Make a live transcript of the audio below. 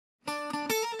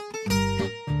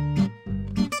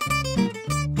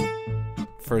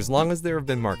For as long as there have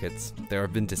been markets, there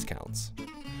have been discounts.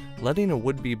 Letting a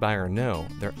would-be buyer know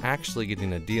they're actually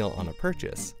getting a deal on a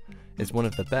purchase is one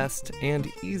of the best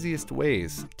and easiest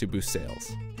ways to boost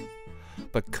sales.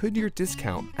 But could your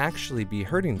discount actually be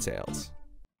hurting sales?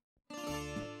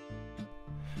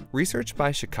 Research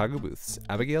by Chicago Booth's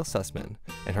Abigail Sussman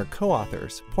and her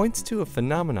co-authors points to a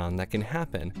phenomenon that can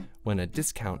happen when a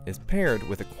discount is paired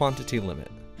with a quantity limit,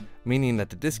 meaning that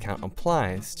the discount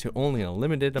applies to only a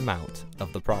limited amount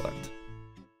of the product.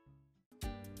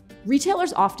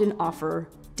 Retailers often offer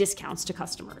discounts to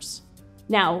customers.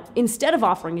 Now, instead of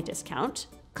offering a discount,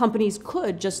 companies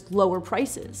could just lower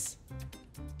prices.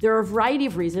 There are a variety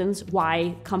of reasons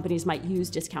why companies might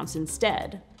use discounts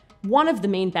instead. One of the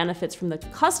main benefits from the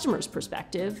customer's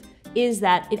perspective is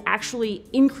that it actually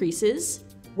increases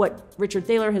what Richard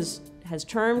Thaler has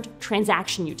termed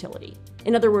transaction utility.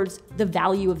 In other words, the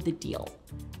value of the deal.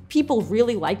 People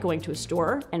really like going to a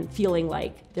store and feeling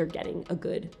like they're getting a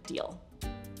good deal.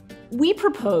 We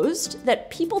proposed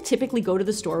that people typically go to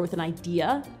the store with an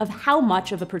idea of how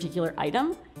much of a particular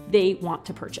item they want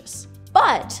to purchase.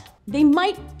 But they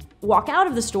might walk out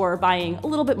of the store buying a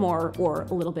little bit more or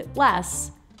a little bit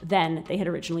less than they had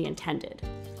originally intended,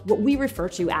 what we refer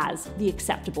to as the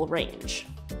acceptable range.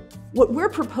 What we're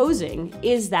proposing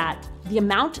is that the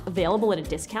amount available at a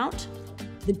discount,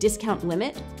 the discount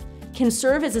limit, can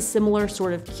serve as a similar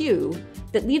sort of cue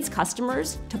that leads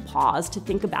customers to pause to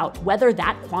think about whether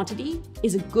that quantity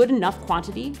is a good enough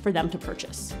quantity for them to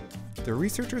purchase. The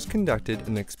researchers conducted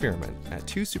an experiment at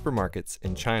 2 supermarkets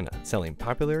in China selling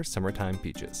popular summertime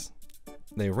peaches.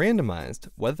 They randomized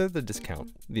whether the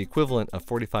discount, the equivalent of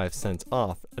 45 cents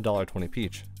off a $1.20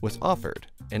 peach, was offered,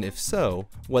 and if so,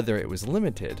 whether it was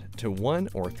limited to 1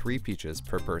 or 3 peaches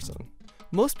per person.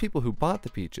 Most people who bought the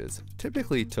peaches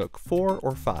typically took 4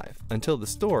 or 5 until the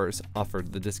stores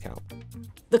offered the discount.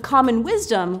 The common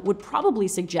wisdom would probably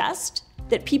suggest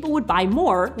that people would buy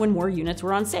more when more units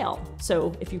were on sale.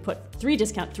 So if you put 3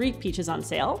 peaches on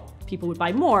sale, people would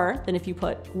buy more than if you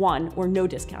put 1 or no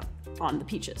discount on the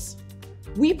peaches.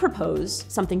 We propose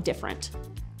something different.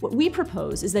 What we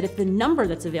propose is that if the number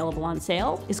that's available on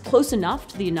sale is close enough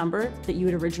to the number that you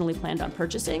had originally planned on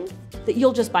purchasing, that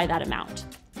you'll just buy that amount.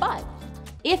 But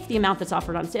if the amount that's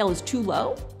offered on sale is too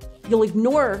low, you'll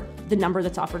ignore the number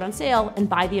that's offered on sale and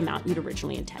buy the amount you'd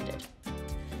originally intended.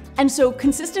 And so,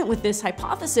 consistent with this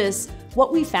hypothesis,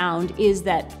 what we found is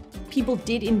that people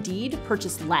did indeed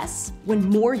purchase less when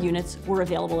more units were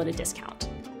available at a discount.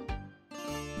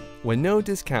 When no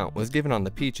discount was given on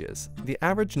the peaches, the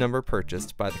average number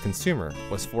purchased by the consumer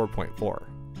was 4.4.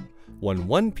 When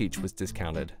 1 peach was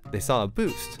discounted, they saw a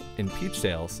boost in peach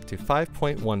sales to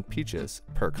 5.1 peaches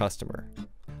per customer.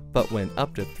 But when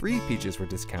up to 3 peaches were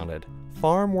discounted,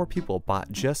 far more people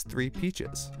bought just 3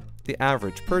 peaches, the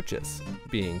average purchase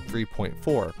being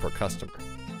 3.4 per customer.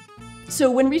 So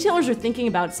when retailers are thinking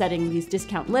about setting these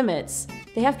discount limits,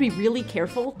 they have to be really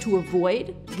careful to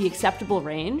avoid the acceptable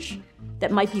range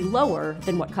that might be lower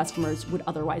than what customers would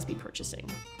otherwise be purchasing.